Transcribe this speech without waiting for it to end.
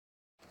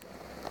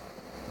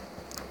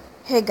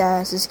Hey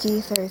guys, it's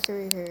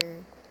Key33 here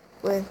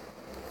with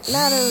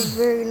not a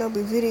very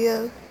noble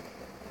video.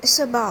 It's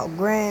about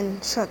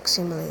Grand Truck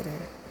Simulator.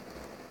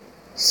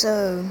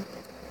 So,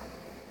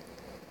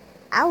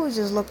 I was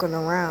just looking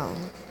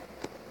around,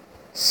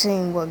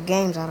 seeing what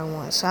games I don't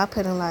want. So I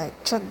put in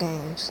like truck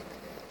games.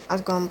 I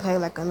was gonna play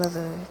like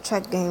another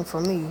truck game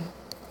for me.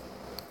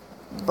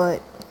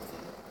 But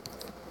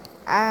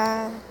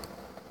I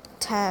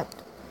tapped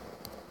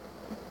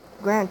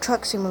Grand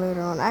Truck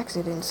Simulator on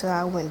accident, so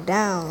I went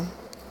down.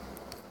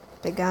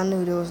 The guy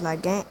knew there was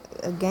like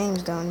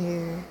games down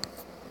here.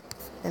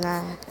 And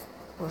I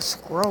was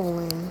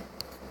scrolling.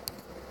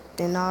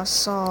 Then I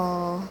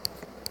saw,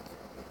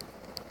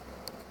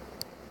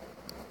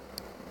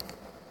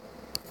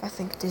 I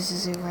think this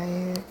is it right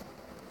here.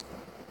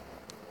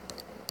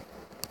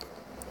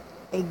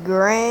 A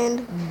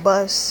Grand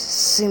Bus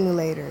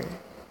Simulator.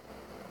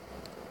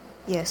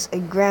 Yes, a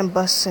Grand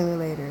Bus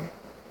Simulator.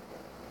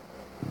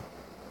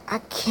 I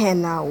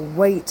cannot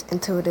wait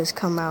until this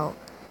come out.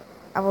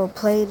 I will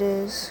play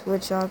this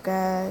with y'all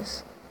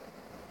guys.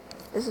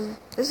 This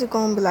is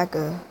gonna be like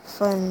a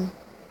fun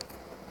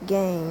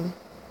game.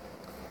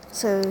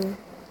 So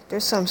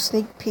there's some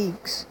sneak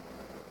peeks.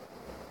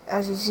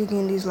 As you see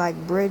in these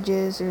like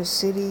bridges or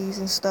cities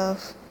and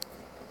stuff.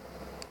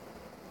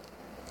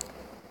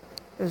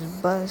 There's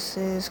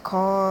buses,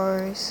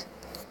 cars.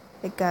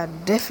 It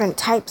got different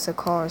types of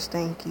cars,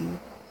 thank you.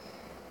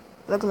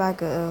 Look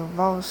like a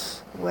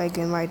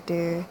Volkswagen right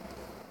there.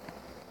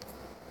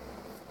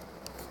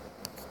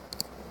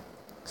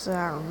 So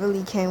I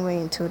really can't wait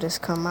until this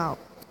come out.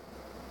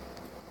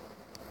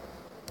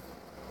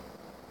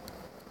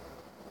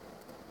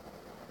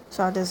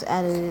 So I just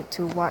added it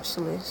to watch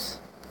list.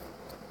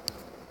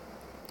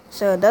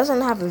 So it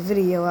doesn't have a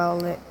video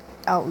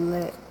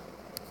outlet.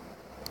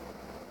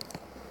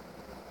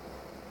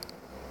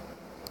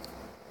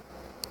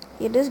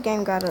 Yeah, this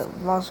game got a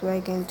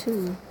Volkswagen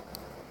too.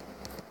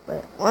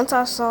 But once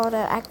I saw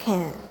that, I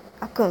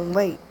couldn't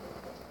wait.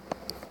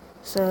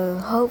 So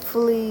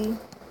hopefully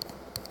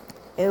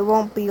it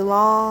won't be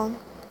long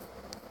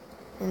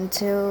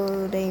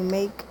until they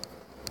make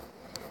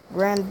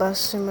Grand Bus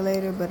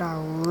Simulator, but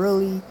I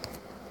really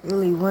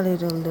wanted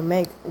them to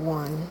make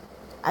one.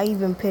 I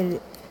even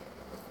put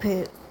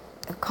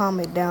a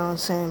comment down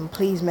saying,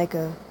 please make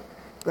a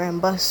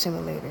Grand Bus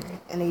Simulator,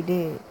 and they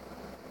did.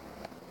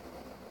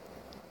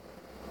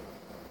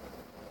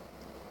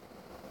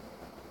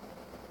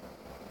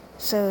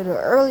 So the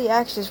early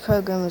access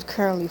program is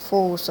currently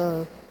full,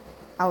 so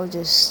I was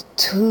just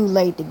too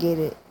late to get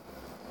it.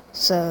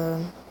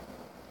 So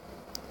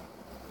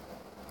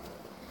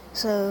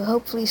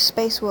hopefully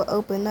space will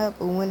open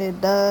up, and when it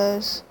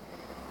does,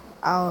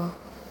 I'll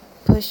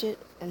push it,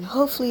 and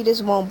hopefully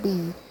this won't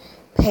be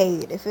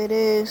paid. If it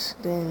is,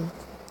 then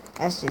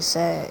that's just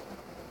sad.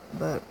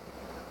 But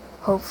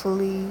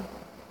hopefully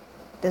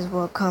this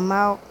will come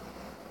out,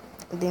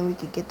 and then we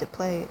could get to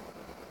play it.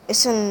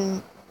 It's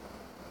in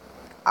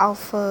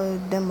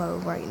alpha demo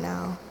right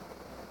now.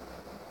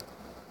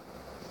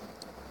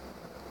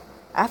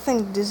 I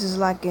think this is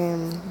like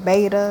in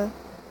beta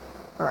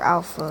or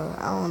alpha.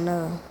 I don't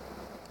know.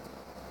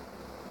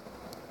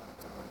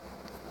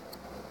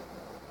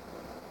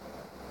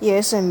 Yeah,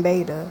 it's in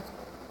beta.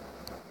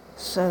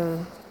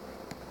 So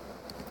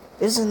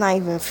this is not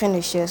even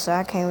finished yet, so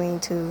I can't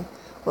wait to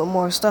what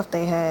more stuff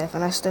they have,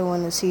 and I still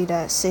want to see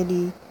that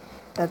city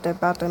that they're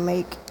about to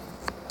make.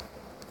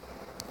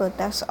 But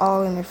that's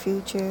all in the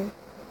future.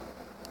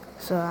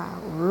 So I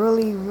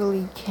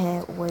really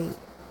can't wait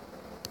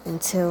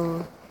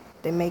until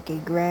they make a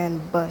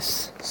Grand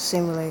Bus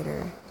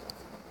Simulator.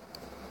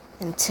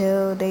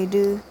 Until they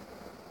do,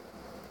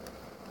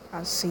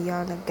 I'll see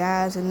y'all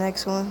guys in the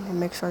next one, and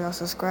make sure y'all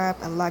subscribe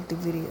and like the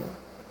video.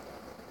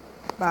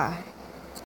 Bye.